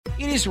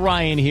It is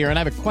Ryan here, and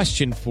I have a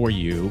question for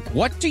you.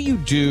 What do you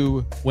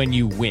do when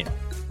you win?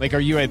 Like, are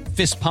you a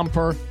fist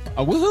pumper,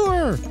 a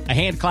woohooer, a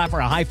hand clapper,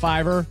 a high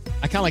fiver?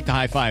 I kind of like the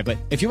high five, but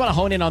if you want to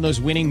hone in on those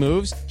winning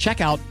moves,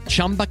 check out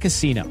Chumba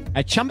Casino.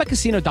 At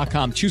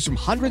ChumbaCasino.com, choose from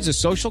hundreds of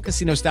social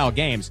casino style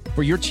games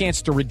for your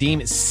chance to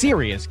redeem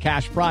serious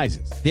cash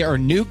prizes. There are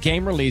new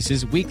game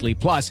releases weekly,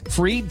 plus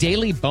free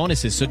daily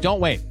bonuses. So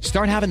don't wait.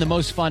 Start having the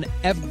most fun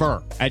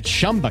ever at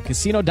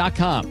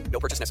ChumbaCasino.com. No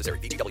purchase necessary.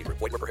 VGW Group.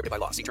 Void where prohibited by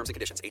law. See terms and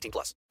conditions. 18+.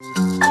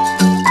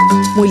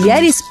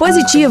 Mulheres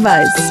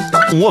Positivas.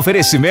 Um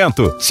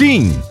oferecimento?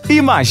 Sim.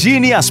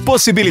 Imagine as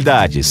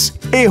possibilidades.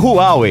 E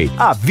Huawei,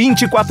 há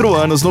 24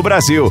 anos no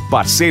Brasil.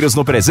 Parceiros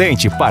no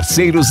presente,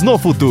 parceiros no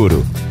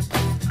futuro.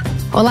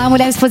 Olá,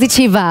 Mulheres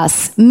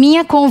Positivas!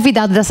 Minha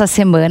convidada dessa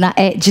semana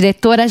é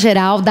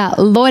diretora-geral da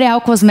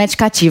L'Oréal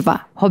Cosmética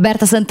Ativa.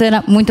 Roberta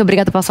Santana, muito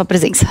obrigada pela sua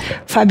presença.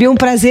 Fabi, um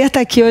prazer estar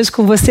aqui hoje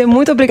com você.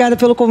 Muito obrigada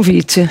pelo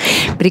convite.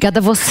 Obrigada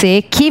a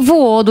você que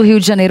voou do Rio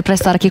de Janeiro para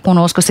estar aqui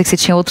conosco. Eu sei que você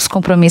tinha outros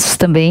compromissos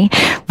também.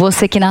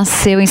 Você que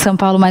nasceu em São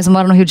Paulo, mas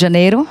mora no Rio de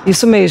Janeiro.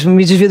 Isso mesmo,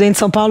 me divido entre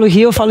São Paulo e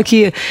Rio. Eu falo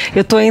que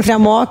eu estou entre a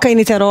Moca e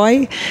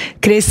Niterói.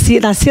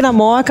 Nasci na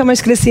Moca,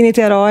 mas cresci em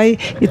Niterói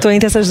e estou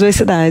entre essas duas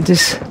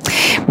cidades.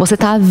 Você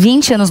está há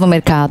 20 anos no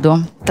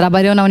mercado,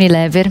 trabalhou na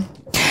Unilever,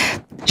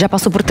 já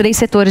passou por 3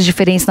 setores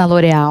diferentes na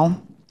L'Oréal.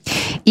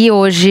 E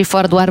hoje,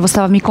 fora do ar, você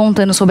estava me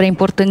contando sobre a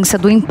importância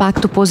do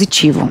impacto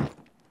positivo.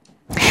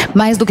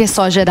 Mais do que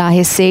só gerar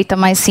receita,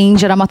 mas sim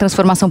gerar uma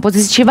transformação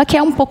positiva, que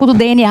é um pouco do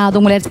DNA do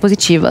Mulheres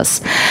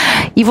Positivas.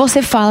 E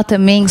você fala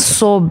também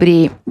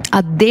sobre a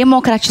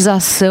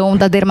democratização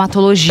da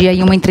dermatologia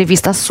em uma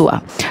entrevista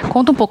sua.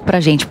 Conta um pouco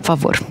pra gente, por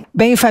favor.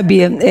 Bem,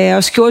 Fabi,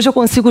 acho que hoje eu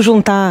consigo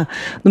juntar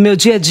no meu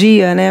dia a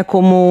dia, né,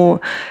 como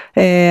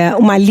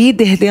uma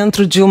líder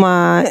dentro de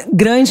uma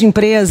grande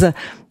empresa,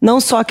 não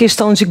só a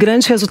questão de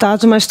grandes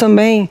resultados, mas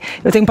também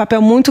eu tenho um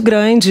papel muito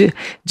grande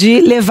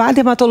de levar a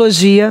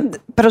dermatologia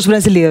para os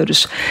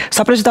brasileiros.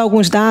 Só para te dar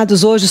alguns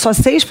dados, hoje só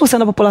 6%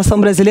 da população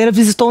brasileira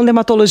visitou um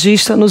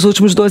dermatologista nos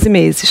últimos 12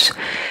 meses.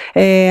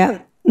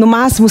 No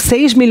máximo,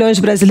 6 milhões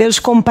de brasileiros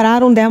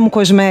compraram um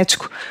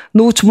dermocosmético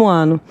no último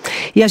ano.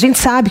 E a gente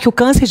sabe que o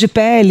câncer de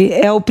pele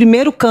é o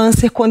primeiro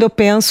câncer, quando eu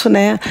penso,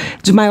 né,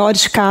 de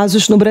maiores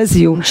casos no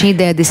Brasil. Não tinha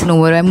ideia desse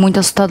número, é muito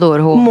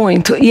assustador, Rô.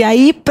 Muito. E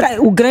aí,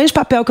 o grande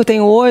papel que eu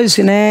tenho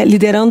hoje, né,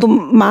 liderando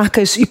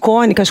marcas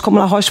icônicas como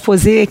La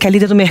Roche-Posay, que é a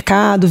líder do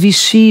mercado,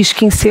 Vichy,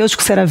 SkinCeuticals,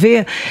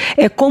 CeraVe,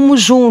 é como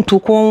junto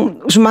com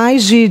os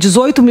mais de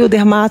 18 mil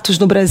dermatos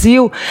no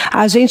Brasil,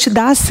 a gente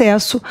dá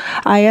acesso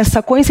a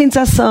essa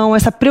conscientização,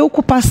 essa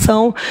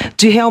preocupação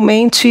de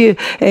realmente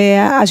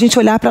a gente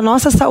olhar para a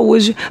nossa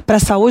saúde, para a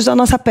saúde da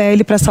nossa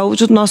pele, para a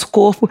saúde do nosso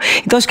corpo.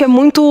 Então, acho que é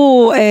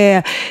muito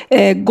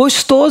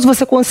gostoso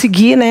você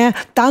conseguir, né,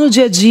 estar no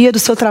dia a dia do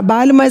seu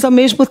trabalho, mas, ao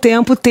mesmo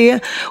tempo,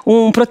 ter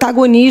um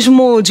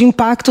protagonismo de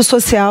impacto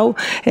social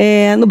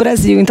no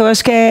Brasil. Então,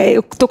 acho que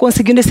eu estou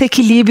conseguindo esse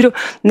equilíbrio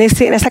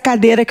nessa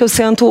cadeira que eu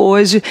sento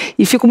hoje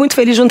e fico muito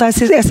feliz de juntar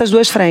essas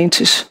duas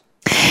frentes.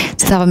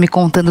 Você estava me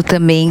contando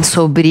também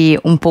sobre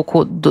um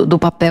pouco do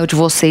papel de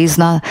vocês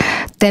na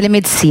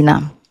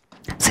telemedicina.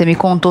 Você me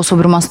contou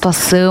sobre uma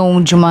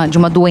situação de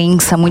uma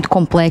doença muito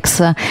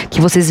complexa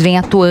que vocês vêm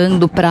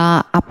atuando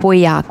para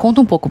apoiar. Conta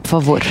um pouco, por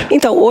favor.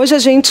 Então, hoje a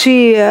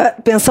gente,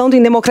 pensando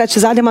em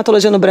democratizar a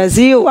dermatologia no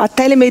Brasil, a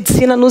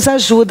telemedicina nos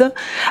ajuda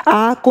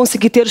a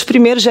conseguir ter os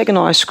primeiros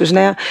diagnósticos,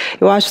 né?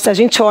 Eu acho que se a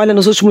gente olha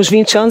nos últimos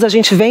 20 anos, a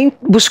gente vem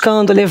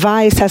buscando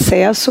levar esse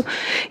acesso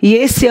e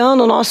esse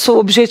ano o nosso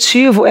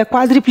objetivo é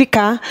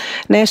quadriplicar,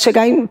 né?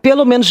 Chegar em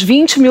pelo menos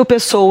 20 mil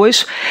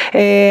pessoas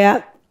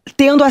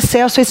tendo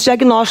acesso a esse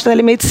diagnóstico da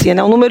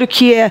telemedicina. É um número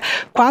que é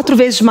 4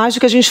 vezes mais do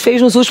que a gente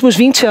fez nos últimos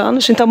 20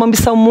 anos, então é uma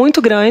ambição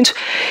muito grande.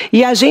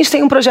 E a gente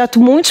tem um projeto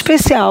muito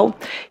especial,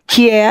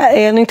 que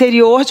é no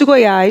interior de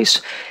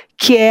Goiás,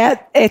 que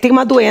tem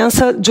uma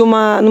doença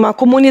numa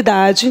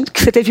comunidade,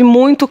 que você teve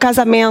muito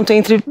casamento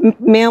entre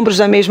membros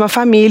da mesma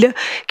família,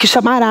 que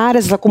chama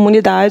araras essa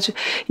comunidade,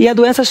 e a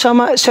doença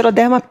chama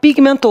xeroderma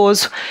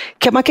pigmentoso,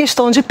 que é uma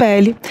questão de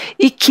pele,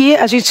 e que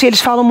eles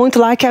falam muito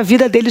lá que a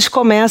vida deles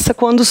começa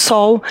quando o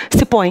sol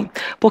se põe,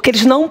 porque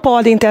eles não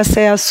podem ter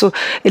acesso,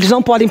 eles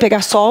não podem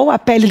pegar sol, a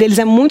pele deles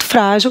é muito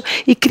frágil,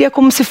 e cria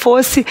como se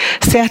fosse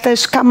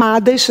certas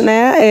camadas,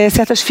 né,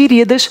 certas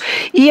feridas,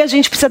 e a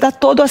gente precisa dar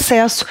todo o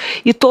acesso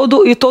e todo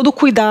o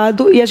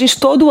cuidado, e a gente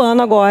todo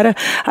ano agora,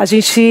 a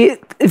gente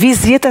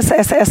visita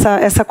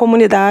essa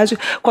comunidade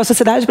com a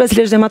Sociedade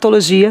Brasileira de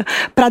Dermatologia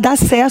para dar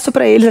acesso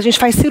para eles. A gente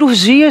faz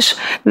cirurgias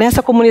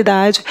nessa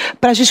comunidade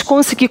para a gente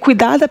conseguir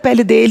cuidar da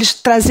pele deles,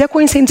 trazer a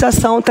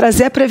conscientização,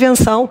 trazer a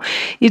prevenção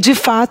e, de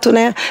fato,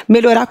 né,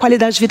 melhorar a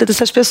qualidade de vida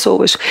dessas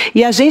pessoas.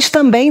 E a gente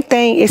também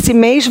tem essa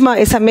mesma,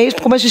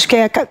 como a gente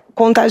quer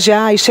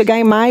contagiar e chegar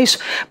em mais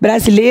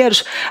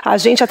brasileiros, a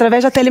gente,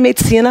 através da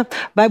telemedicina,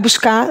 vai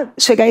buscar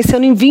chegar esse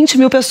ano em 20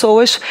 mil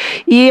pessoas.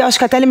 E acho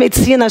que a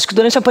telemedicina, acho que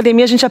durante a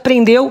pandemia a gente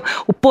aprendeu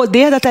o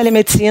poder da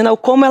telemedicina, o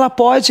como ela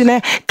pode,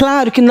 né?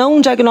 Claro que não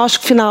um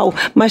diagnóstico final,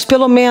 mas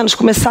pelo menos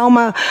começar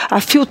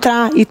a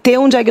filtrar e ter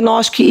um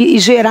diagnóstico e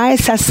gerar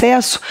esse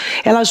acesso,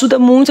 ela ajuda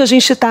muito a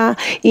gente estar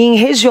em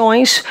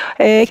regiões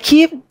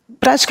que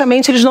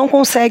praticamente eles não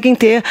conseguem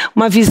ter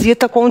uma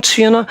visita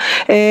contínua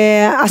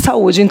à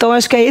saúde. Então,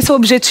 acho que esse é o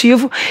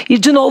objetivo. E,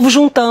 de novo,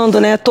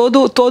 juntando, né,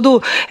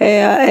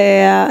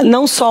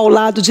 não só o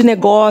lado de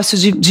negócio,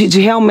 de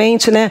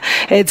realmente, né,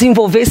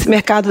 desenvolver esse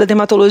mercado da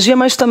dermatologia,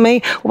 mas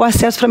também o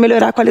acesso para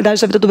melhorar a qualidade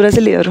da vida do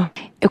brasileiro.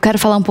 Eu quero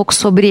falar um pouco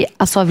sobre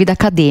a sua vida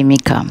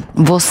acadêmica.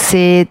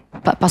 Você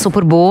passou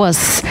por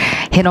boas,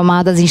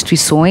 renomadas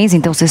instituições,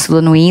 então você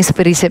estudou no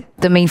INSPER e você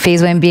também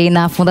fez o MBA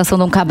na Fundação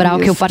Dom Cabral,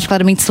 que eu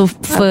particularmente sou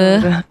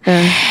fã.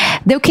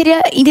 Eu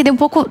queria entender um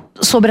pouco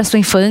sobre a sua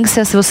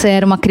infância, se você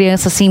era uma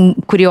criança assim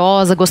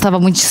curiosa, gostava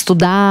muito de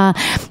estudar,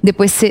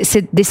 depois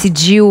você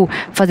decidiu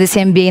fazer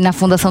esse MBA na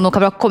Fundação Dom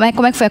Cabral. Como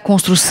é que foi a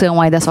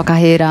construção aí da sua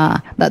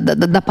carreira,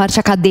 da parte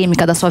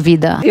acadêmica da sua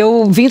vida?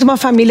 Eu vim de uma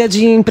família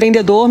de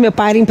empreendedor, meu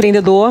pai era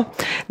empreendedor,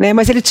 né,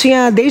 mas ele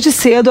tinha desde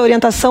cedo, a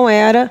orientação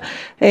era...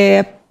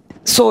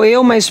 Sou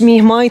eu, mas minha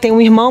irmã e tem um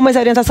irmão, mas a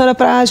orientação era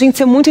para a gente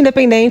ser muito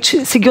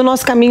independente, seguir o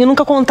nosso caminho,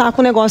 nunca contar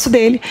com o negócio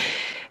dele.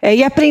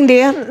 E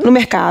aprender no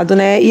mercado,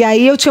 né? E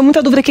aí eu tinha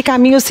muita dúvida que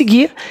caminho eu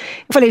seguir.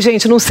 Eu falei,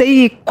 gente, não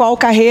sei qual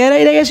carreira.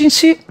 E daí a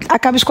gente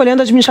acaba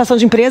escolhendo a administração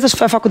de empresas, que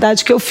foi a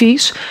faculdade que eu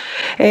fiz,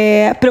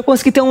 para eu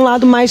conseguir ter um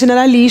lado mais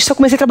generalista. Eu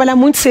comecei a trabalhar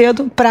muito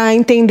cedo para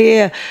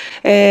entender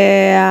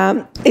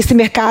esse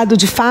mercado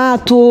de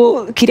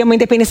fato. Queria uma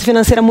independência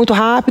financeira muito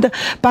rápida.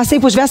 Passei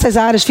por diversas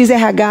áreas, fiz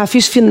RH,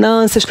 fiz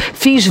finanças,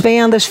 fiz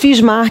vendas, fiz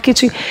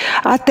marketing,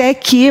 até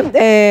que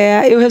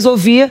eu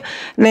resolvi,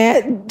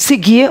 né,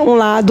 seguir um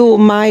lado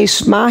mais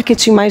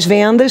marketing, mais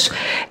vendas.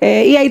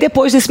 E aí,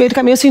 depois desse meio do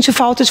caminho, eu senti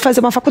falta de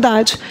fazer uma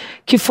faculdade,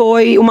 que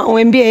foi um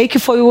MBA, que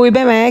foi o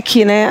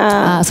IBMEC, né?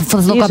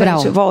 Fundação Cabral.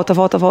 Gente, volta.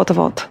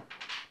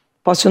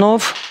 Posso de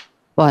novo?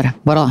 Bora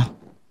lá.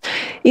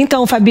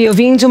 Então, Fabi, eu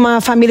vim de uma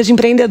família de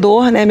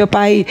empreendedor, né? Meu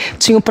pai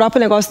tinha o próprio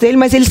negócio dele,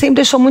 mas ele sempre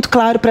deixou muito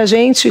claro pra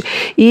gente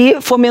e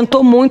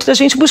fomentou muito da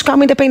gente buscar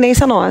uma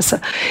independência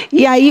nossa.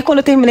 E aí, quando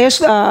eu terminei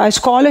a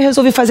escola, eu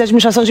resolvi fazer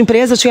administração de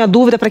empresas, eu tinha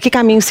dúvida para que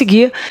caminho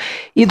seguir.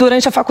 E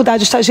durante a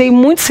faculdade, eu estagiei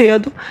muito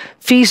cedo,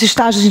 fiz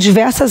estágios em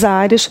diversas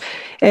áreas.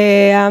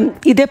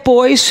 E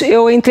depois,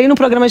 eu entrei no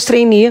programa de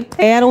trainee,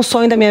 era um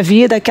sonho da minha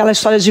vida, aquela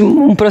história de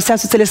um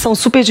processo de seleção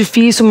super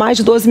difícil, mais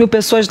de 12 mil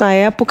pessoas na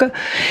época.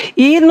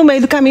 E, no meio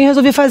do caminho,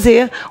 resolvi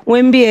fazer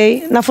um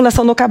MBA na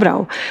Fundação Dom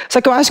Cabral. Só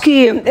que eu acho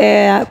que,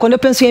 quando eu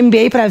penso em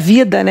MBA para a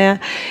vida,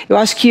 né, eu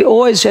acho que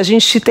hoje a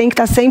gente tem que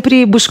estar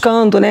sempre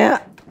buscando, né,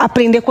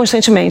 aprender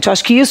constantemente. Eu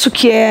acho que isso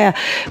que é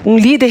um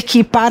líder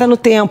que para no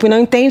tempo e não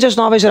entende as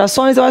novas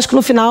gerações, eu acho que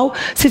no final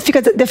se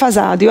fica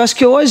defasado. E eu acho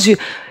que hoje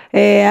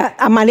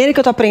a maneira que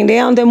eu estou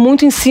aprendendo é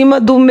muito em cima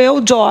do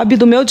meu job,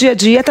 do meu dia a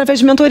dia, através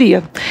de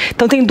mentoria.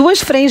 Então, tem duas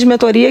frentes de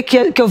mentoria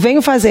que eu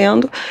venho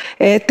fazendo.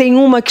 Tem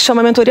uma que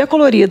chama Mentoria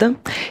Colorida,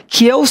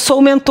 que eu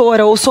sou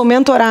mentora ou sou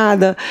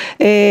mentorada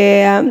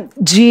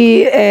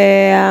de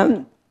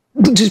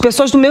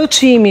pessoas do meu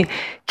time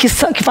que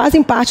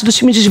fazem parte do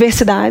time de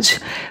diversidade,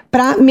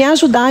 para me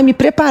ajudar e me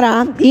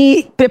preparar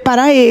e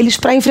preparar eles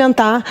para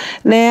enfrentar,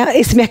 né,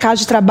 esse mercado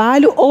de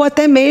trabalho ou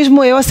até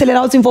mesmo eu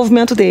acelerar o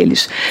desenvolvimento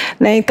deles,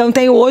 né? Então,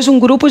 tenho hoje um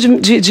grupo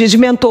de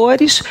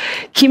mentores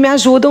que me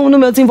ajudam no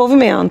meu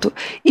desenvolvimento.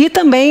 E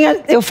também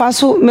eu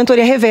faço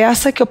mentoria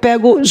reversa, que eu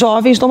pego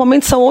jovens,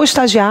 normalmente são ou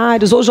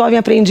estagiários ou jovens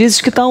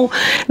aprendizes que estão,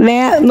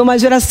 né, numa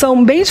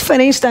geração bem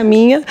diferente da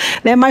minha,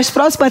 né, mais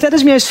próxima até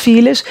das minhas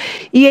filhas,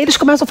 e eles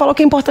começam a falar o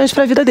que é importante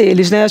para a vida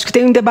deles, né? Acho que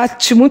tem um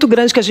debate muito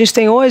grande que a gente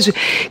tem hoje,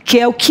 que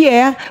é o que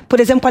é, por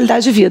exemplo,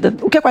 qualidade de vida.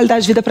 O que é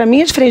qualidade de vida para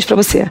mim é diferente para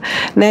você,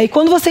 né? E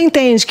quando você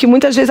entende que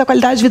muitas vezes a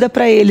qualidade de vida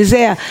para eles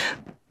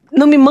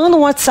não me manda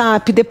um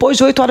WhatsApp depois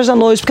de 8 horas da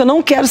noite, porque eu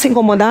não quero ser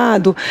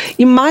incomodado,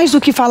 e mais do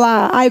que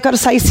falar, eu quero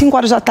sair 5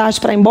 horas da tarde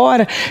para ir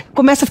embora,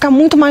 começa a ficar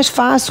muito mais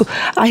fácil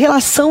a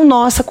relação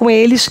nossa com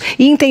eles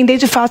e entender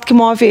de fato o que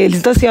move eles.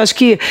 Então, assim, eu acho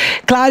que,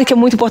 claro que é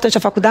muito importante a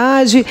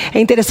faculdade,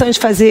 é interessante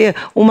fazer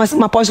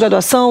uma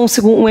pós-graduação,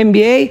 um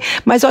MBA,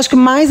 mas eu acho que o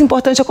mais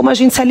importante é como a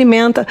gente se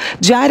alimenta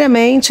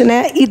diariamente,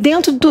 né? E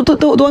dentro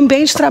do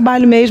ambiente de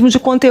trabalho mesmo, de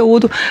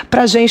conteúdo,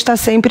 para a gente estar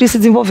sempre se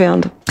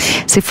desenvolvendo.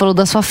 Você falou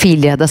da sua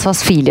filha, das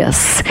suas filhas.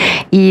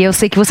 E eu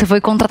sei que você foi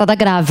contratada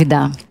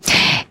grávida.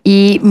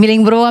 E me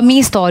lembrou a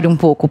minha história um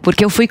pouco,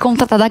 porque eu fui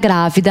contratada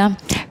grávida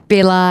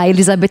pela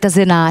Elisabetta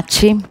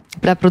Zenatti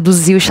para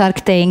produzir o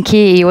Shark Tank,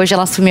 e hoje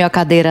ela assumiu a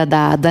cadeira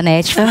da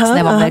Netflix,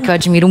 né, uma mulher que eu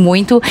admiro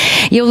muito.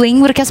 E eu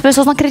lembro que as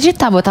pessoas não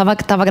acreditavam, eu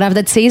tava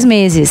grávida de 6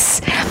 meses.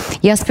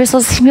 E as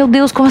pessoas assim, meu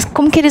Deus,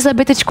 como que a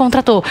Elisabetta te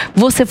contratou?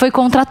 Você foi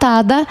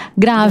contratada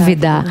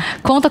grávida.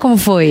 Conta como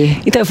foi.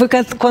 Então, eu fui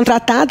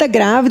contratada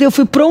grávida, eu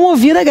fui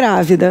promovida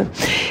grávida.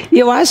 E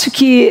eu acho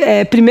que,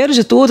 primeiro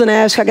de tudo,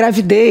 né, acho que a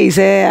gravidez,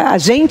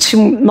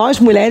 nós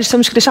mulheres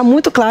temos que deixar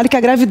muito claro que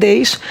a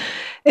gravidez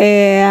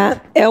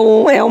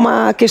é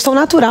uma questão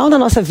natural na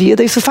nossa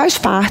vida, isso faz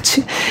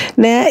parte,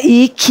 né?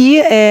 E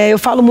que eu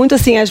falo muito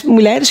assim, as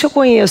mulheres que eu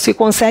conheço e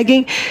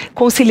conseguem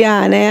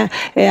conciliar, né,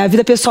 a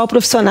vida pessoal e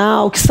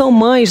profissional, que são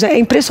mães, né, é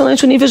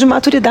impressionante o nível de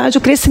maturidade,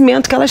 o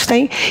crescimento que elas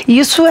têm, e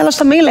isso elas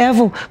também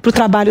levam para o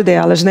trabalho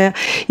delas, né?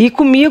 E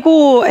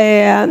comigo,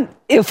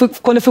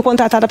 quando eu fui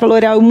contratada para a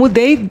L'Oréal, eu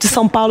mudei de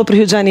São Paulo para o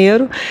Rio de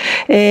Janeiro.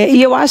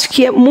 E eu acho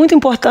que é muito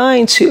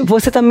importante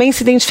você também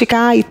se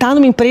identificar e estar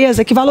numa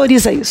empresa que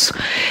valoriza isso,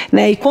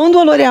 né? E quando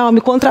a L'Oréal me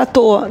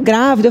contratou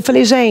grávida, eu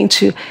falei,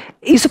 gente,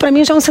 isso para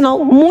mim já é um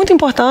sinal muito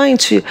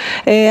importante,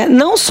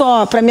 não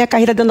só para a minha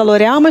carreira dentro da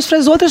L'Oréal, mas para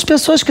as outras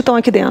pessoas que estão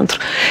aqui dentro,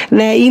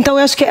 né? Então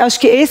eu acho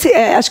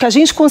que a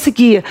gente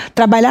conseguir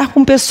trabalhar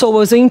com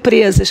pessoas ou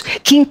empresas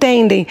que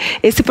entendem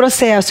esse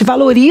processo e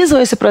valorizam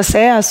esse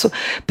processo,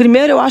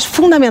 primeiro eu acho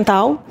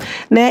fundamental,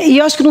 né? E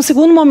eu acho que no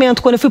segundo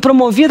momento, quando eu fui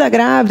promovida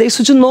grávida,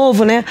 isso de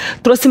novo, né,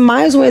 trouxe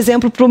mais um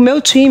exemplo para o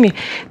meu time,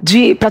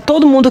 para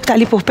todo mundo que está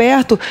ali por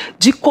perto,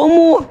 de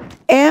como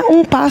é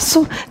um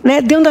passo,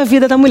 né, dentro da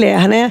vida da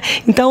mulher, né?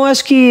 Então,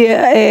 acho que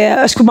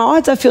o maior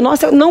desafio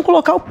nosso é não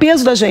colocar o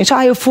peso da gente.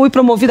 Eu fui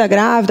promovida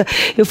grávida,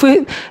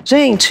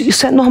 Gente,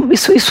 isso é normal,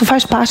 isso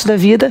faz parte da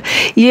vida.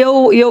 E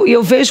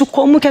eu vejo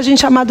como que a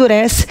gente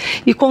amadurece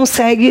e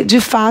consegue,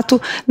 de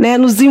fato, né,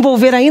 nos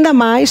desenvolver ainda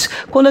mais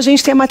quando a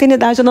gente tem a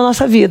maternidade na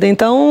nossa vida.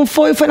 Então,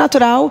 foi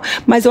natural,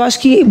 mas eu acho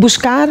que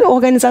buscar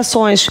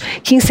organizações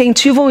que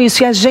incentivam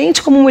isso e a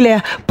gente, como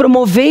mulher,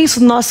 promover isso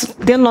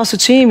dentro do nosso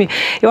time,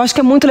 eu acho que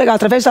é muito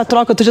legal. Através da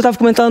troca, outro dia eu estava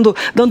comentando,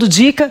 dando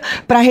dica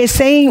para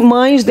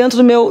recém-mães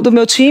dentro do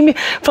meu time,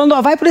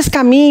 falando, vai por esse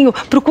caminho,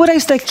 procura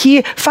isso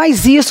daqui,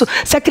 faz isso.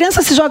 Se a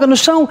criança se joga no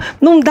chão,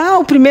 não dá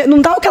o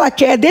que ela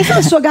quer, deixa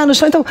ela se jogar no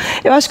chão. Então,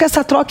 eu acho que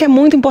essa troca é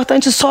muito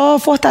importante, só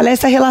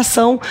fortalece a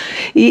relação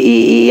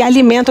e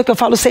alimenta, o que eu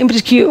falo sempre,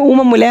 de que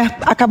uma mulher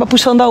acaba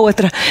puxando a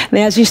outra,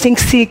 né? A gente tem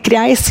que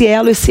criar esse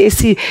elo,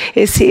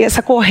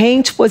 essa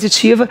corrente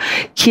positiva,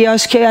 que eu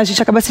acho que a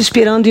gente acaba se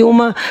inspirando e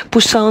uma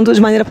puxando de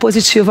maneira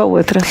positiva a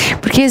outra.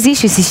 Porque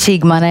existe esse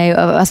estigma, né?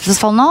 As pessoas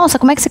falam, nossa,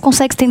 como é que você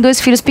consegue? Você tem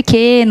 2 filhos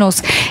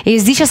pequenos.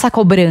 Existe essa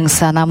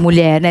cobrança na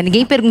mulher, né?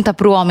 Ninguém pergunta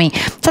pro homem,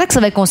 será que você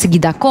vai conseguir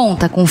dar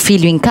conta com um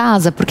filho em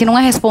casa? Porque não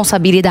é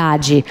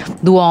responsabilidade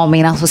do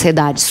homem na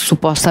sociedade,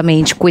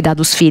 supostamente, cuidar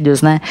dos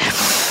filhos, né?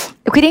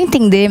 Eu queria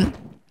entender,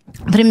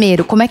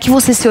 primeiro, como é que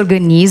você se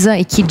organiza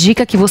e que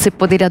dica que você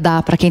poderia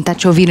dar para quem está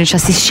te ouvindo e te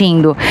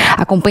assistindo,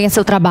 acompanha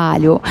seu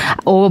trabalho,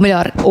 ou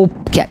melhor, ou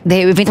que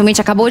eventualmente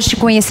acabou de te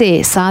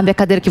conhecer, sabe a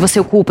cadeira que você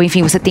ocupa,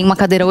 enfim, você tem uma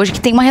cadeira hoje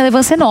que tem uma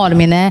relevância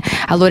enorme, né?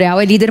 A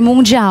L'Oréal é líder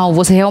mundial,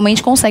 você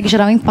realmente consegue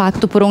gerar um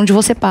impacto por onde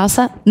você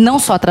passa, não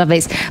só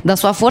através da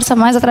sua força,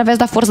 mas através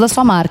da força da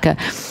sua marca.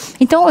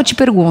 Então eu te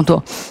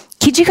pergunto,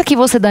 que dica que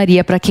você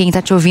daria para quem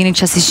está te ouvindo e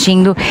te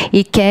assistindo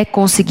e quer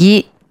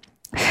conseguir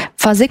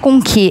fazer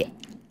com que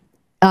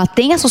ela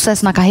tenha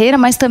sucesso na carreira,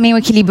 mas também o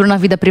equilíbrio na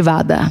vida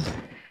privada?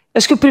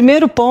 Acho que o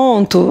primeiro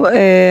ponto,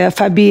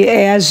 Fabi,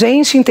 é a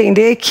gente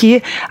entender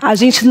que a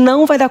gente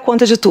não vai dar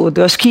conta de tudo.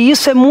 Eu acho que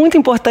isso é muito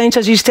importante,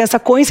 a gente ter essa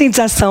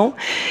conscientização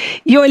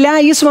e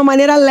olhar isso de uma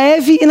maneira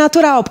leve e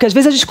natural, porque às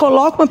vezes a gente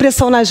coloca uma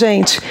pressão na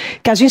gente,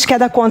 que a gente quer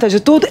dar conta de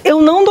tudo.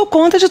 Eu não dou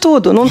conta de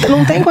tudo, não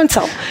tem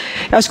condição.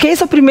 Eu acho que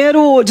esse é o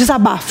primeiro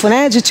desabafo,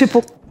 né? De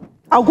tipo,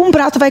 algum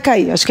prato vai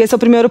cair. Acho que esse é o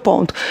primeiro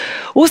ponto.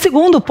 O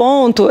segundo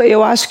ponto,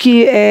 eu acho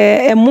que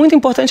é muito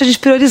importante a gente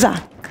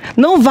priorizar.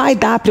 Não vai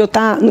dar para eu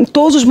estar em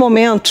todos os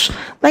momentos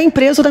da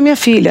empresa ou da minha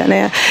filha,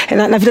 né?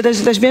 Na vida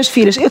das minhas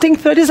filhas. Eu tenho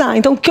que priorizar.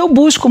 Então, o que eu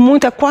busco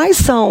muito é quais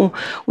são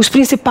os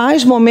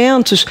principais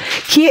momentos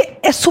que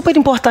é super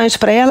importante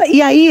para ela.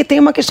 E aí tem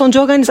uma questão de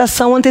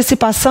organização,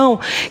 antecipação,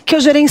 que eu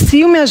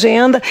gerencio minha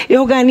agenda,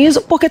 eu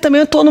organizo, porque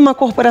também eu estou numa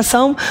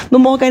corporação,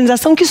 numa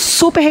organização que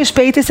super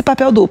respeita esse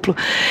papel duplo,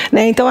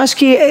 né? Então, acho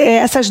que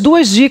essas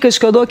 2 dicas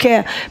que eu dou, que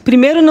é,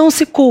 primeiro, não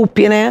se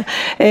culpe, né?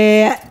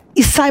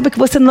 E saiba que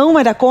você não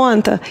vai dar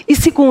conta. E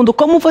segundo,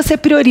 como você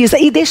prioriza.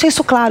 E deixa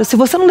isso claro. Se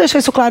você não deixar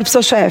isso claro para o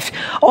seu chefe,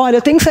 olha,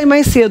 eu tenho que sair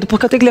mais cedo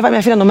porque eu tenho que levar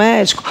minha filha no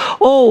médico,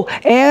 ou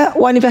é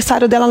o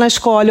aniversário dela na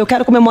escola, eu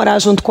quero comemorar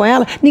junto com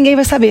ela, ninguém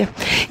vai saber.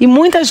 E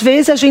muitas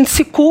vezes a gente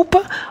se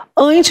culpa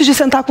antes de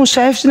sentar com o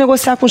chefe, de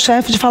negociar com o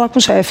chefe, de falar com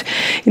o chefe.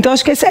 Então,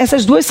 acho que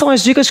essas 2 são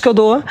as dicas que eu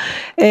dou.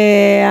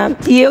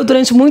 E eu,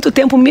 durante muito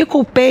tempo, me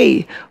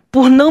culpei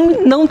por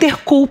não ter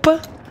culpa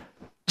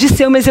de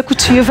ser uma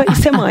executiva e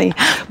ser mãe.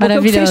 Porque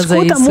o que você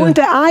escuta isso.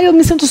 Muito eu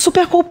me sinto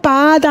super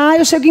culpada,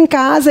 eu chego em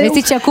casa...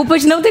 Você tinha culpa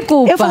de não ter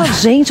culpa. Eu falo,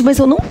 gente, mas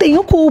eu não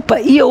tenho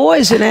culpa. E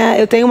hoje, né,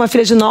 eu tenho uma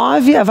filha de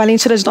 9, a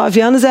Valentina de 9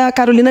 anos e a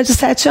Carolina de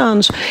 7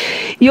 anos.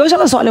 E hoje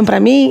elas olham pra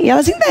mim e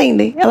elas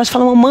entendem. Elas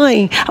falam, a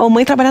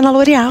mamãe trabalha na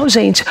L'Oréal,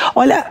 gente.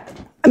 Olha...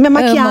 A minha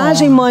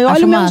maquiagem, mãe,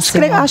 olha o meu...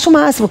 Acho o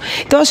máximo.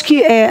 Então, acho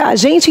que a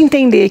gente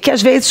entender que,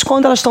 às vezes,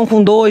 quando elas estão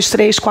com 2,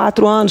 3,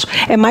 4 anos,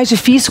 é mais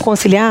difícil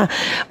conciliar,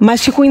 mas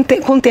que com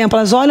o tempo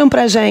elas olham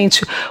pra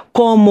gente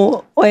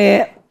como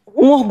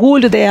um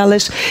orgulho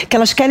delas, que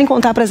elas querem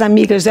contar para as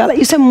amigas dela.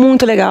 Isso é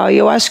muito legal. E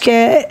eu acho que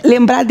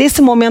lembrar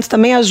desse momento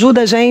também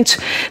ajuda a gente,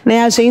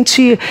 né, a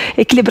gente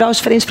equilibrar os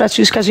diferentes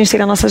pratos que a gente tem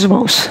nas nossas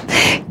mãos.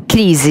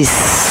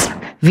 Crises.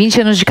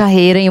 20 anos de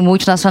carreira em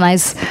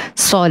multinacionais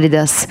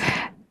sólidas.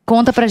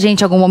 Conta pra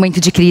gente algum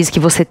momento de crise que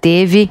você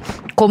teve,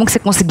 como que você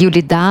conseguiu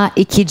lidar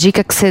e que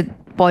dica que você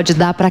pode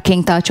dar para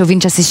quem tá te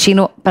ouvindo, te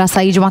assistindo, para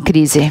sair de uma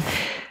crise.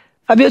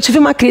 Fabi, eu tive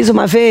uma crise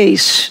uma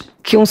vez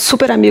que um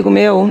super amigo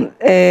meu,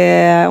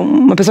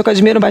 uma pessoa que eu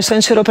admiro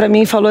bastante, chegou para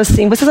mim e falou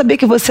assim: você sabia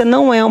que você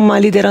não é uma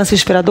liderança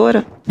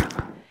inspiradora?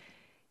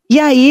 E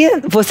aí,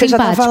 você já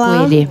estava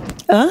lá... Ele.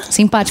 Hã?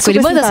 Simpático. Super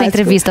ele manda simpático. essa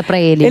entrevista para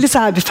ele. Ele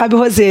sabe, Fábio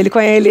Rosé,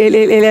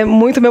 ele é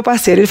muito meu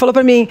parceiro. Ele falou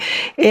para mim,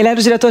 ele era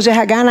o diretor de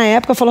RH na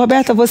época, falou: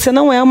 Roberta, você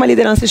não é uma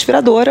liderança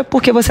inspiradora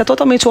porque você é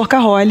totalmente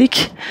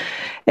workaholic.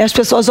 As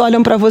pessoas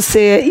olham para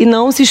você e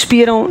não se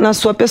inspiram na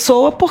sua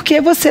pessoa porque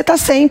você está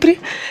sempre,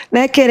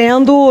 né,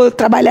 querendo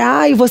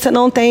trabalhar e você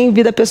não tem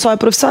vida pessoal e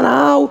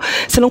profissional,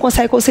 você não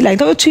consegue conciliar.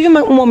 Então eu tive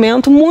um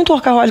momento muito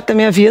workaholic da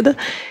minha vida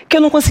que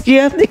eu não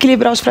conseguia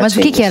equilibrar os pratinhos.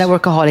 Mas o que era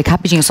workaholic?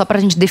 Rapidinho, só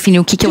pra gente definir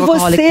o que é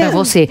workaholic pra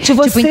você.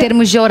 Tipo, em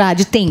termos de horário,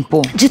 de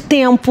tempo. De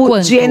tempo,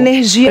 quanto? De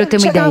energia. Pra eu ter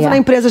uma Chegava ideia. na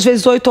empresa às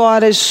vezes 8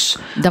 horas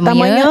da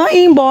manhã e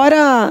ia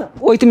embora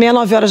 8h30,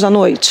 9 horas da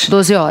noite.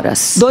 12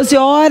 horas. 12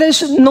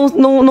 horas,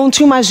 não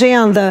tinha uma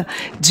agenda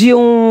de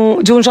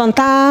um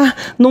jantar,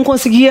 não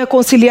conseguia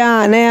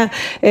conciliar, né,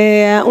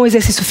 um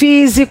exercício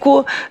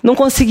físico, não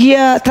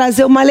conseguia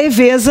trazer uma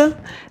leveza,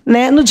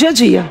 né, no dia a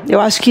dia. Eu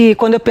acho que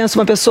quando eu penso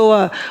uma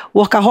pessoa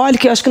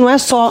workaholic, eu acho que não é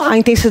só a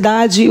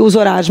intensidade e os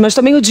horários, mas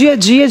também o dia a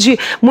dia de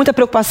muita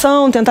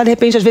preocupação, tentar de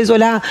repente às vezes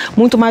olhar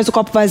muito mais o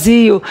copo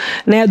vazio,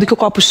 né, do que o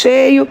copo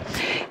cheio,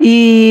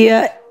 e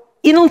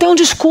não ter um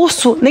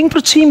discurso nem para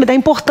o time da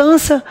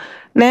importância,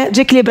 né,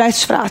 de equilibrar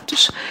esses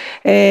pratos.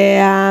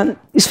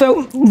 Isso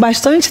foi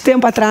bastante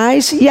tempo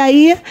atrás, e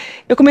aí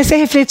eu comecei a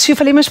refletir,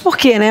 falei, mas por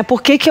quê, né?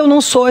 Por que eu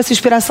não sou essa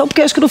inspiração?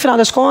 Porque eu acho que no final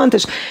das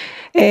contas,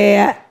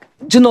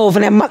 de novo,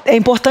 né, é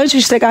importante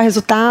entregar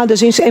resultado,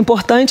 é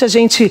importante a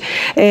gente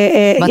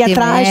ir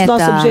atrás dos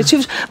nossos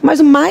objetivos, mas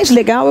o mais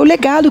legal é o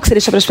legado que você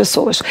deixa para as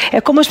pessoas. É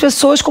como as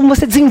pessoas, como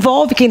você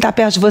desenvolve quem está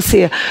perto de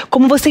você,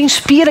 como você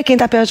inspira quem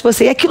está perto de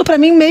você. E aquilo para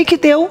mim meio que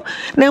deu,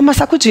 né, uma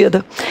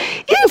sacudida.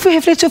 E aí eu fui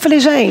refletir, eu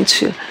falei,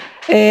 gente,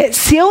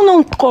 se eu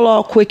não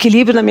coloco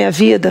equilíbrio na minha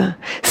vida,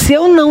 se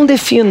eu não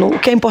defino o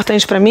que é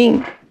importante para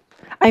mim,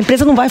 a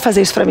empresa não vai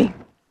fazer isso para mim.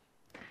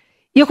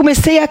 E eu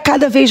comecei a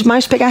cada vez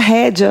mais pegar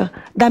rédea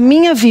da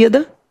minha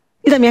vida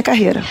e da minha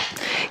carreira.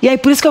 E aí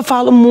por isso que eu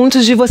falo muito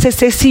de você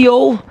ser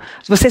CEO,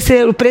 de você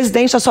ser o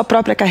presidente da sua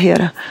própria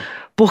carreira.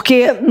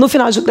 Porque, no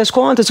final das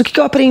contas, o que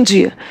eu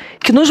aprendi?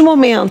 Que nos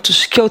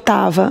momentos que eu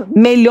estava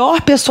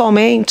melhor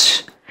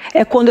pessoalmente,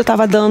 é quando eu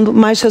estava dando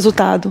mais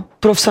resultado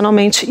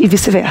profissionalmente e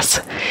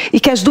vice-versa. E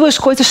que as duas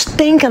coisas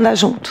têm que andar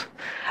junto.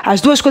 As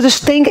duas coisas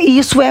têm, e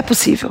isso é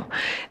possível,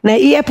 né?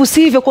 E é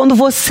possível quando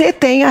você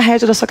tem a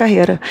rédea da sua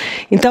carreira.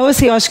 Então,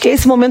 assim, eu acho que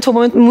esse momento foi um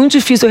momento muito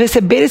difícil, eu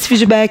receber esse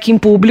feedback em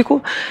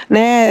público,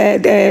 né?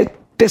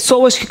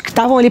 Pessoas que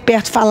estavam ali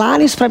perto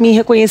falarem isso para mim,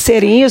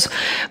 reconhecerem isso,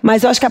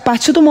 mas eu acho que a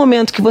partir do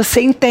momento que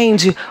você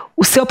entende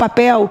o seu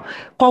papel,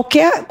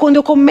 quando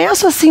eu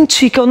começo a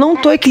sentir que eu não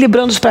estou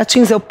equilibrando os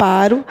pratinhos, eu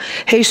paro,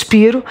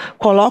 respiro,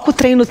 coloco o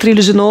trem no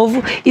trilho de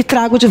novo e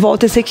trago de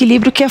volta esse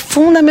equilíbrio que é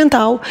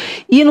fundamental.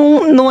 E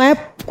não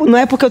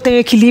é porque eu tenho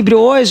equilíbrio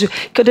hoje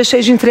que eu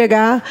deixei de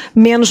entregar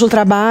menos no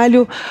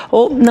trabalho.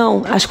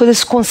 Não, as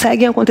coisas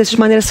conseguem acontecer de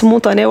maneira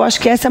simultânea. Eu acho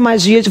que essa é a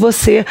magia de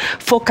você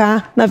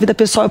focar na vida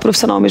pessoal e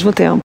profissional ao mesmo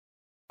tempo.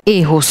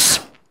 Erros.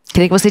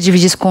 Queria que você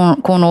dividisse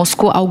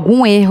conosco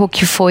algum erro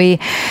que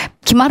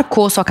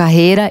marcou sua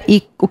carreira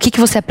e o que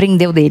você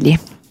aprendeu dele.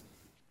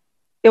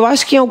 Eu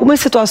acho que em algumas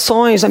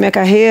situações da minha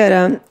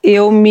carreira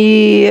eu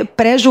me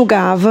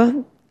pré-julgava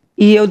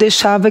e eu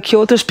deixava que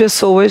outras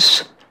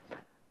pessoas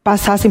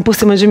passassem por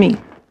cima de mim.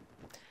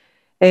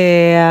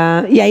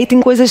 E aí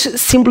tem coisas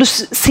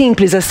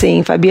simples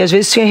assim, Fabi. Às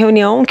vezes tinha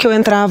reunião que eu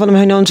entrava numa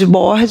reunião de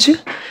board,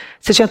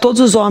 você tinha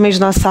todos os homens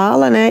na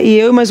sala, né, e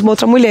eu e mais uma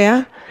outra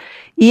mulher.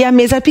 E a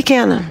mesa é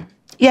pequena.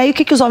 E aí o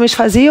que os homens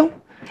faziam?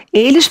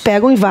 Eles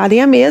pegam,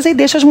 invadem a mesa e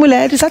deixam as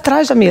mulheres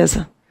atrás da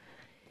mesa.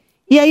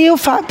 E aí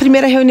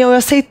primeira reunião eu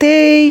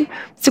aceitei,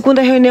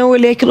 segunda reunião eu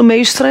olhei aquilo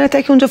meio estranho,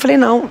 até que um dia eu falei,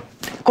 não.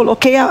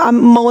 Coloquei a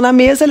mão na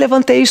mesa,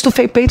 levantei,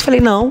 estufei o peito e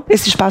falei, não,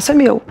 esse espaço é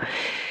meu.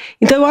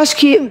 Então eu acho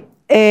que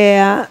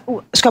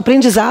o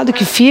aprendizado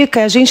que fica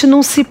é a gente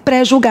não se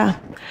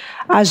pré-julgar.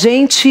 A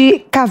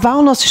gente cavar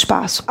o nosso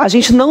espaço, a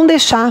gente não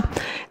deixar,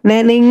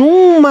 né,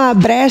 nenhuma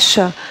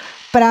brecha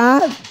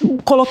para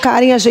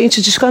colocarem a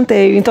gente de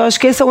escanteio. Então, acho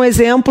que esse é um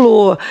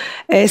exemplo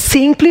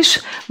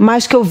simples,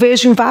 mas que eu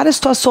vejo em várias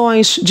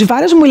situações de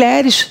várias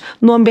mulheres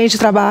no ambiente de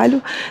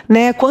trabalho,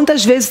 né?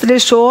 Quantas vezes você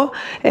deixou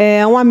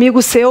um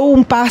amigo seu,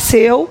 um par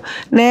seu,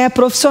 né,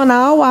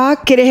 profissional, a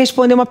querer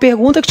responder uma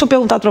pergunta que tinham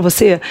perguntado para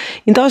você.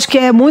 Então, acho que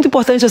é muito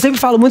importante, eu sempre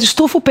falo muito,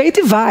 estufa o peito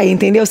e vai,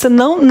 entendeu? Você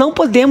não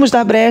podemos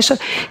dar brecha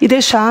e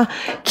deixar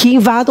que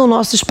invadam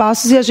nossos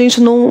espaços e a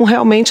gente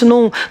realmente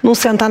não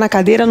sentar na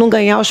cadeira, não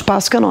ganhar o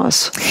espaço que é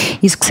nosso.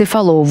 Isso que você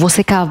falou,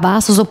 você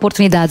cavar suas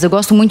oportunidades, eu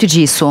gosto muito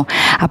disso.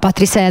 A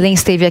Patrícia Ellen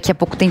esteve aqui há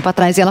pouco tempo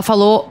atrás e ela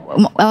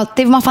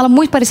teve uma fala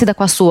muito parecida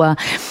com a sua,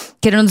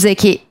 querendo dizer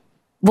que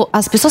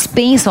as pessoas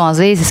pensam, às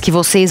vezes, que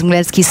vocês,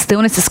 mulheres que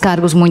estão nesses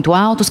cargos muito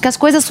altos, que as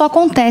coisas só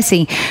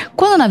acontecem.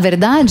 Quando, na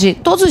verdade,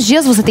 todos os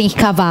dias você tem que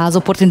cavar as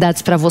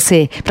oportunidades para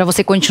você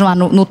continuar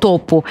no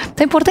topo.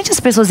 Então é importante as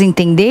pessoas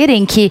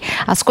entenderem que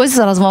as coisas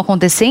elas vão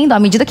acontecendo à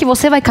medida que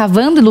você vai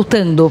cavando e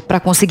lutando para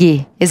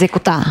conseguir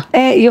executar.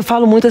 E eu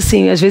falo muito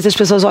assim, às vezes as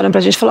pessoas olham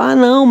pra gente e falam,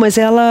 não, mas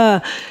ela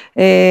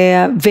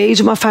veio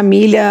de uma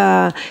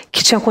família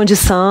que tinha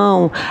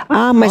condição.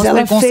 Mas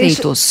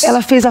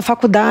ela fez a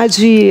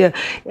faculdade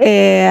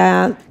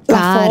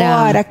lá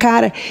fora,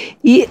 cara.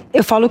 E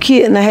eu falo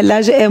que, na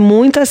realidade, é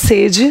muita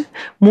sede,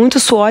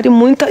 muito suor e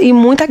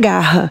muita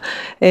garra.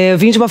 Eu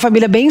vim de uma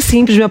família bem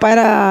simples. Meu pai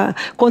era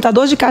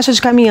contador de caixa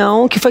de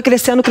caminhão, que foi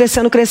crescendo.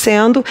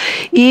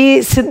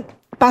 E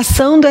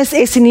passando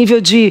esse nível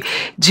de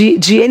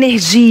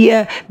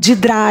energia, de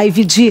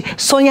drive, de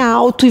sonhar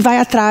alto e vai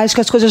atrás,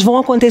 que as coisas vão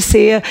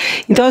acontecer.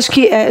 Então, acho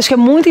que é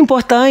muito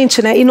importante,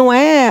 né? E não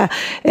é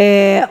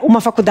uma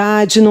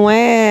faculdade, não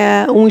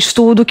é um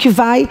estudo que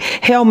vai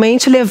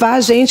realmente levar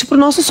a gente para o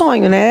nosso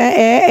sonho,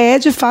 né?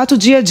 De fato, o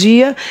dia a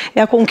dia,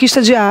 é a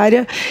conquista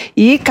diária.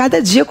 E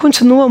cada dia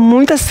continua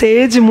muita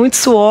sede, muito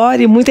suor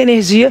e muita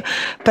energia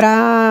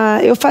para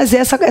eu fazer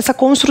essa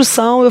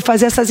construção, eu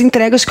fazer essas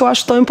entregas que eu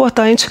acho tão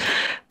importante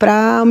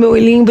para o meu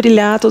olhinho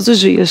brilhar todos os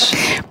dias.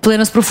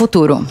 Planos para o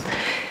futuro?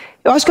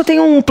 Eu acho que eu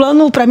tenho um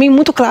plano, para mim,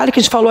 muito claro, que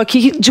a gente falou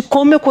aqui, de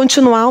como eu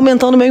continuar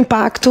aumentando o meu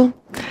impacto.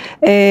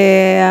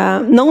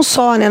 Não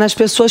só, né, nas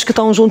pessoas que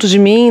estão junto de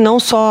mim, não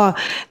só,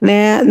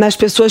 né, nas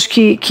pessoas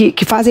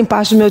que fazem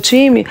parte do meu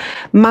time,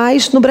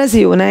 mas no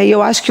Brasil, né? E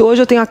eu acho que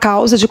hoje eu tenho a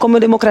causa de como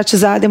eu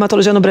democratizar a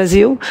dermatologia no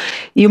Brasil,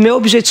 e o meu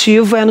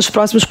objetivo é, nos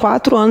próximos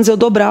 4 anos, eu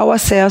dobrar o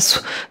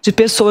acesso de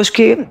pessoas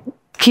que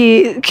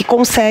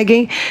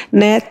conseguem,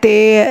 né,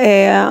 ter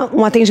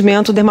um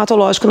atendimento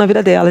dermatológico na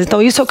vida delas.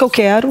 Então, isso é o que eu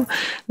quero,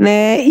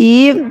 né?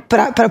 E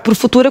para o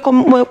futuro é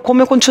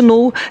como eu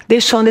continuo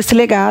deixando esse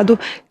legado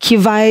que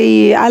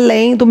vai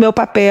além do meu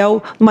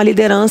papel numa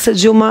liderança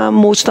de uma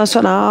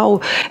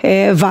multinacional,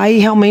 vai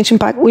realmente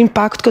o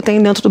impacto que eu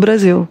tenho dentro do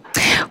Brasil.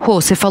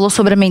 Rô, você falou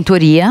sobre a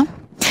mentoria,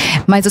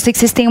 mas eu sei que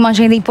vocês têm uma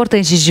agenda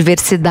importante de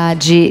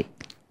diversidade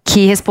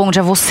que responde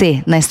a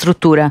você na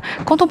estrutura.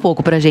 Conta um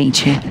pouco pra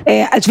gente.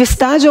 A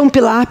diversidade é um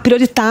pilar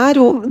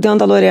prioritário dentro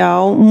da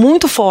L'Oréal,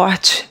 muito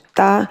forte.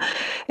 Tá?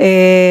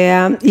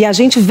 E a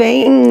gente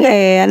vem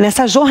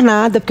nessa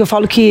jornada, porque eu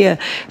falo que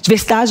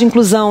diversidade e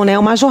inclusão, né, é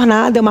uma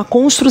jornada, é uma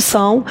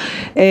construção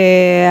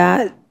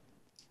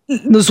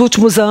nos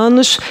últimos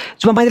anos,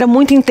 de uma maneira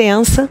muito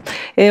intensa.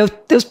 Eu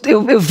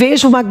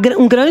vejo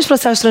um grande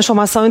processo de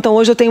transformação. Então,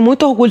 hoje eu tenho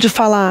muito orgulho de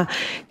falar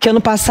que, ano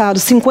passado,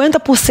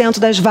 50%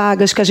 das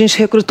vagas que a gente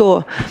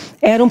recrutou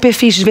eram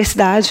perfis de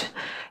diversidade.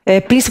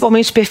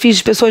 Principalmente perfis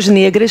de pessoas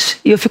negras,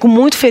 e eu fico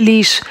muito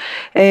feliz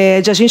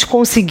de a gente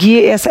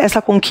conseguir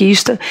essa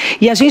conquista.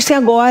 E a gente tem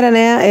agora,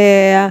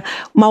 né,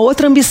 uma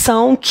outra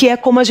ambição, que é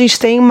como a gente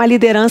tem uma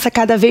liderança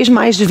cada vez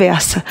mais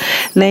diversa,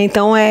 né?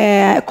 Então,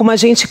 como a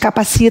gente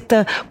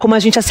capacita, como a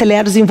gente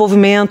acelera o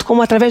desenvolvimento,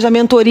 como através da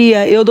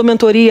mentoria, eu dou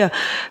mentoria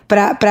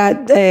para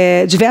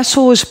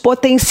diversos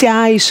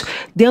potenciais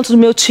dentro do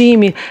meu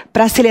time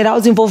para acelerar o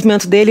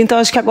desenvolvimento dele. Então,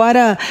 acho que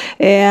agora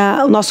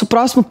o nosso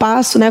próximo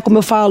passo, né, como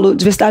eu falo,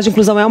 diversidade e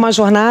inclusão é uma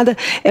jornada,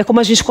 é como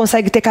a gente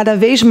consegue ter cada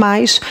vez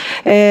mais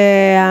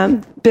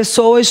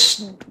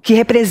pessoas que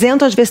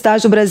representam a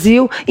diversidade do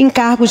Brasil em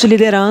cargos de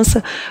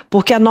liderança,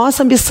 porque a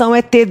nossa ambição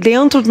é ter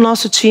dentro do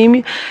nosso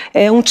time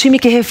um time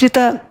que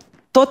reflita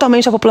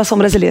totalmente a população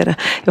brasileira.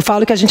 Eu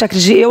falo que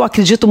eu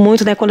acredito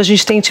muito, né, quando a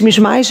gente tem times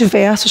mais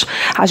diversos,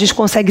 a gente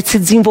consegue se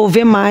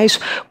desenvolver mais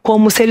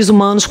como seres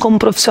humanos, como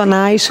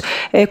profissionais,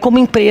 como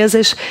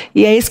empresas,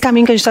 e é esse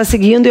caminho que a gente está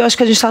seguindo, e eu acho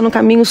que a gente está num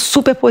caminho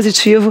super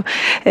positivo,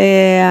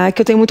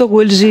 que eu tenho muito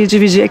orgulho de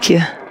dividir aqui.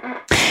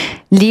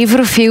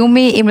 Livro,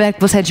 filme e mulher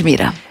que você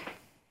admira?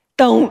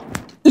 Então,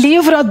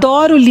 livro,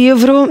 adoro o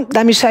livro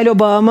da Michelle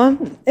Obama,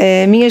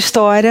 Minha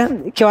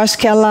História, que eu acho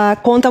que ela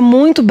conta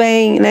muito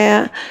bem,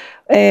 né,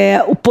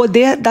 o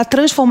poder da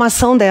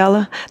transformação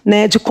dela,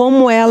 né, de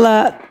como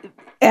ela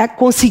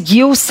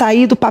conseguiu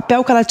sair do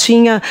papel que ela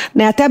tinha,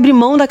 né, até abrir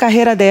mão da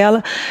carreira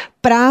dela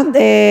para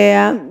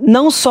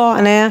não só,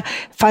 né,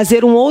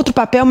 fazer um outro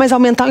papel, mas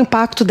aumentar o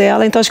impacto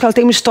dela. Então, acho que ela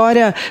tem uma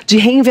história de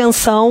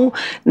reinvenção,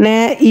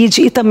 né,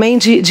 e também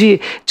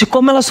de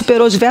como ela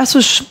superou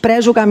diversos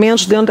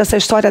pré-julgamentos dentro dessa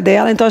história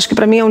dela. Então, acho que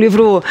para mim é um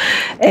livro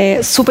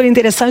super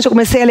interessante. Eu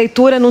comecei a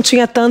leitura, não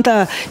tinha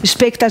tanta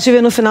expectativa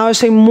e no final eu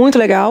achei muito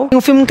legal.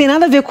 O filme não tem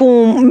nada a ver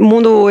com o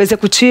mundo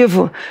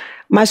executivo,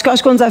 mas que eu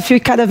acho que é um desafio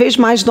que cada vez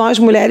mais nós,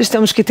 mulheres,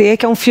 temos que ter,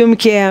 que é um filme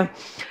que é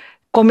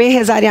Comer,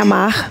 Rezar e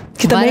Amar,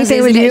 que também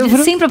tem o livro.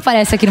 Ele sempre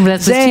aparece aqui no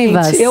Mulheres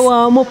Positivas. Gente, eu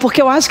amo,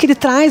 porque eu acho que ele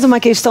traz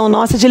uma questão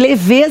nossa de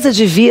leveza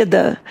de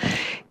vida,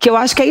 que eu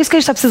acho que é isso que a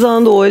gente está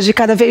precisando hoje,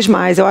 cada vez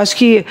mais. Eu acho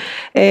que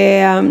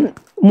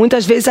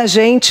muitas vezes a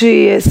gente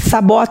se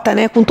sabota,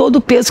 né, com todo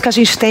o peso que a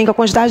gente tem, com a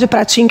quantidade de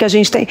pratinho que a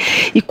gente tem.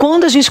 E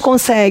quando a gente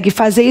consegue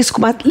fazer isso com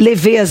uma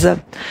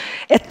leveza,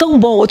 é tão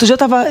bom. Outro dia eu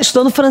estava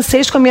estudando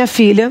francês com a minha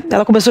filha,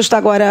 ela começou a estudar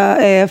agora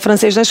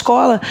francês na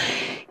escola,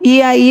 e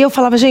aí eu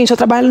falava, gente, eu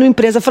trabalho numa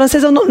empresa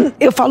francesa,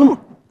 eu falo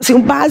assim, o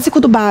básico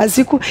do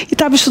básico, e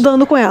estava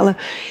estudando com ela.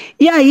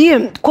 E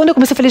aí, quando eu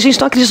comecei, eu falei, gente,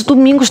 não acredito,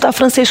 domingo estudar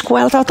francês com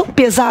ela, estava tão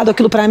pesado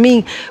aquilo para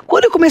mim.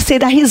 Quando eu comecei a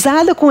dar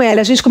risada com ela,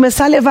 a gente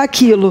começar a levar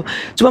aquilo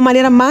de uma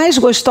maneira mais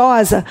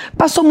gostosa,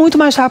 passou muito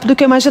mais rápido do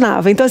que eu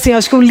imaginava. Então, assim,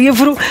 acho que o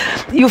livro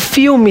e o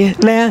filme,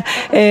 né,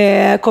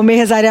 Comer,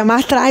 Rezar e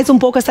Amar, traz um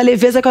pouco essa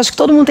leveza que eu acho que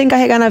todo mundo tem que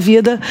carregar na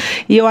vida.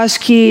 E eu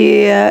acho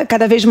que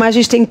cada vez mais a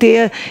gente tem que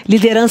ter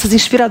lideranças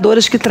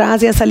inspiradoras que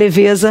trazem essa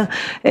leveza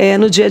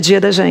no dia a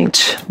dia da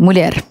gente.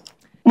 Mulher.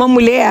 Uma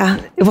mulher,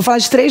 eu vou falar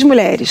de 3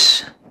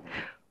 mulheres.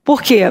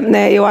 Por quê?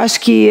 Né? Eu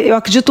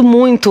acredito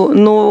muito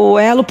no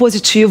elo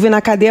positivo e na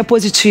cadeia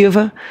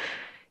positiva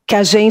que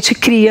a gente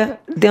cria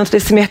dentro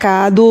desse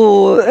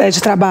mercado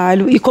de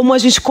trabalho. E como a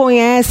gente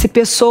conhece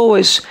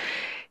pessoas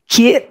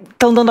que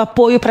estão dando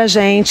apoio para a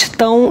gente,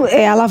 estão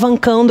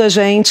alavancando a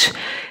gente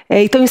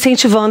e estão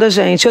incentivando a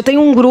gente. Eu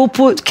tenho um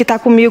grupo que está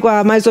comigo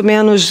há mais ou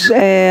menos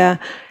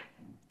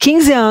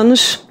 15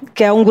 anos,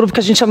 que é um grupo que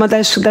a gente chama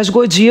das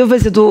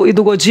Godivas, e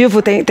do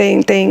Godivo tem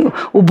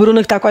o Bruno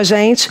que está com a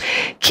gente,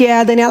 que é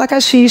a Daniela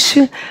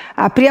Cachiche,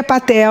 a Priya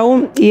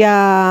Patel e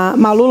a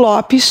Malu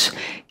Lopes,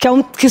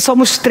 que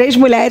somos 3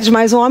 mulheres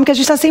mais um homem, que a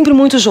gente está sempre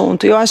muito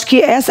junto. Eu acho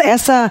que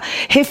essa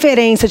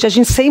referência de a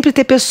gente sempre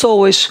ter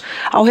pessoas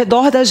ao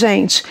redor da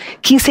gente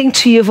que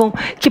incentivam,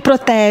 que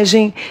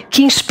protegem,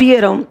 que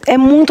inspiram, é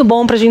muito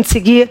bom para a gente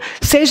seguir,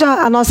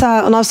 seja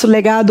o nosso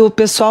legado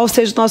pessoal,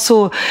 seja o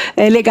nosso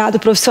legado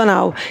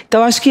profissional.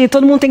 Então, eu acho que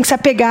todo mundo tem que se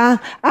apegar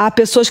a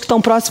pessoas que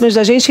estão próximas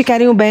da gente, que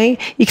querem o bem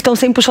e que estão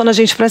sempre puxando a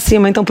gente para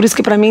cima. Então, por isso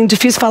que para mim é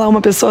difícil falar uma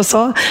pessoa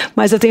só,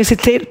 mas eu tenho esse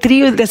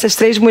trio dessas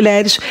 3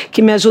 mulheres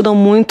que me ajudam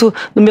muito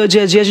no meu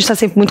dia a dia, a gente está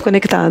sempre muito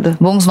conectada.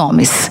 Bons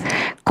nomes.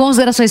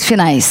 Considerações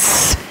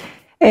finais.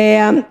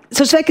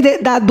 Se eu tiver que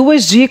dar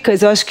 2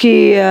 dicas, eu acho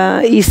que,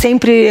 e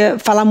sempre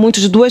falar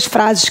muito de 2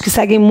 frases que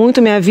seguem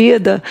muito minha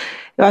vida,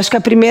 eu acho que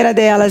a primeira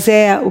delas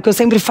é o que eu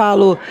sempre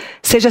falo: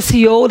 seja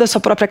CEO da sua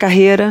própria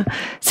carreira.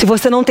 Se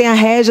você não tem a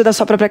rédea da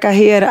sua própria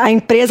carreira, a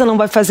empresa não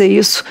vai fazer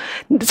isso,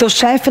 seu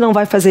chefe não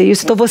vai fazer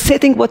isso, então você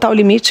tem que botar o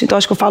limite. Então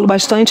acho que eu falo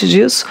bastante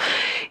disso.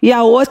 E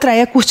a outra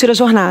é curtir a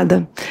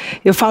jornada.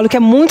 Eu falo que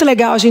é muito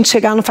legal a gente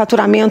chegar no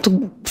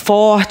faturamento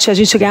forte, a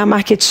gente ganhar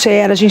market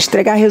share, a gente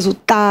entregar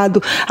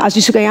resultado, a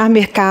gente ganhar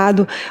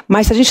mercado,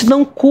 mas se a gente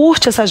não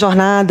curte essa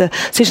jornada,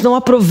 se a gente não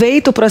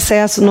aproveita o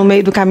processo no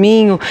meio do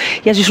caminho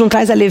e a gente não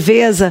traz a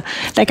leveza,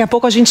 daqui a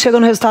pouco a gente chega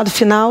no resultado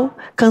final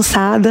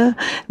cansada,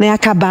 né,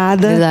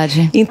 acabada.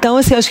 Verdade. Então,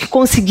 assim, acho que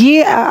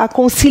conseguir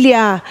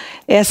conciliar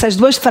essas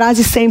 2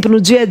 frases sempre no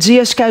dia a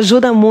dia, acho que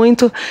ajuda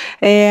muito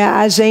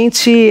a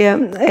gente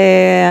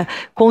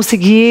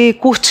conseguir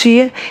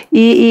curtir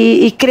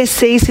e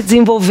crescer e se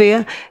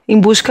desenvolver em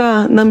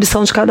busca da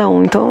ambição de cada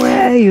um. Então,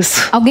 é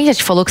isso. Alguém já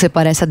te falou que você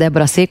parece a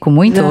Débora Seco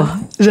muito?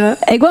 Já.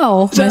 É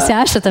igual, já. Mas você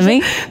acha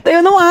também?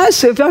 Eu não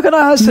acho, pior que eu não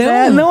acho, não.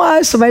 Né? Não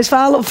acho, mas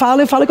falo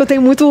que eu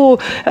tenho muito...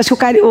 Acho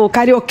que o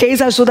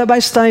carioquês ajuda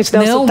bastante,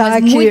 né? Não, o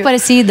sotaque. mas muito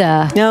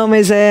parecida. Não,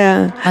 mas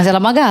Mas ela é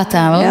uma gata.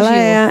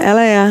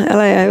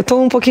 Ela é. Eu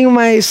tô um pouquinho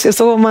mais... Eu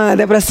sou uma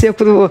Débora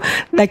Seco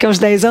daqui a uns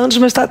 10 anos,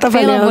 mas tá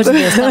valendo. Pelo amor de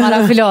Deus, tá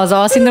maravilhosa.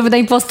 Ó, a síndrome da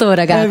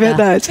impostora, gata. É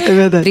verdade.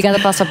 Obrigada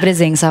pela sua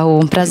presença, Rô.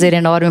 Um prazer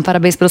enorme.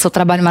 Parabéns pelo seu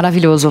trabalho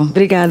maravilhoso.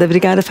 Obrigada,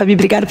 Fabi.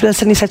 Obrigada por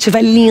essa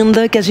iniciativa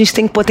linda que a gente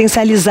tem que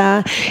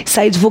potencializar e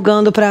sair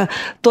divulgando para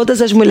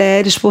todas as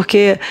mulheres,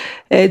 porque,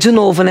 de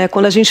novo, né,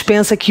 quando a gente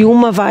pensa que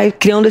uma vai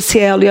criando esse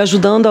elo e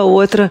ajudando a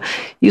outra,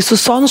 isso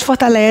só nos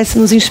fortalece,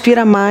 nos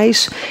inspira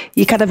mais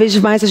e cada vez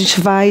mais a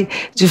gente vai,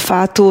 de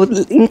fato,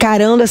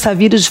 encarando essa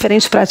vida, os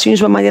diferentes pratinhos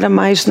de uma maneira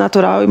mais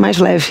natural e mais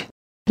leve.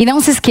 E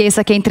não se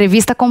esqueça que a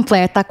entrevista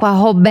completa com a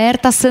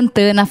Roberta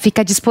Santana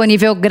fica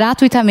disponível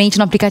gratuitamente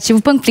no aplicativo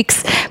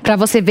Panflix para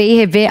você ver e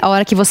rever a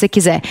hora que você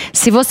quiser.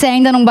 Se você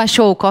ainda não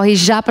baixou, corre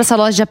já para essa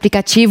loja de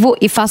aplicativo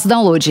e faça o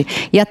download.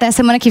 E até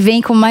semana que vem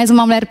com mais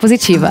uma Mulher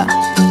Positiva.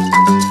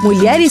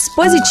 Mulheres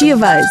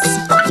Positivas.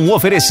 Um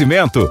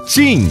oferecimento?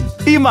 Sim.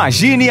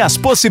 Imagine as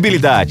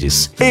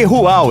possibilidades. E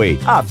Huawei,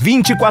 há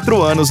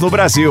 24 anos no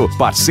Brasil.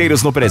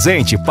 Parceiros no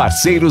presente,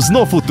 parceiros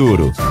no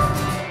futuro.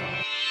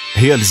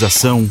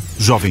 Realização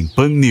Jovem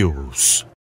Pan News.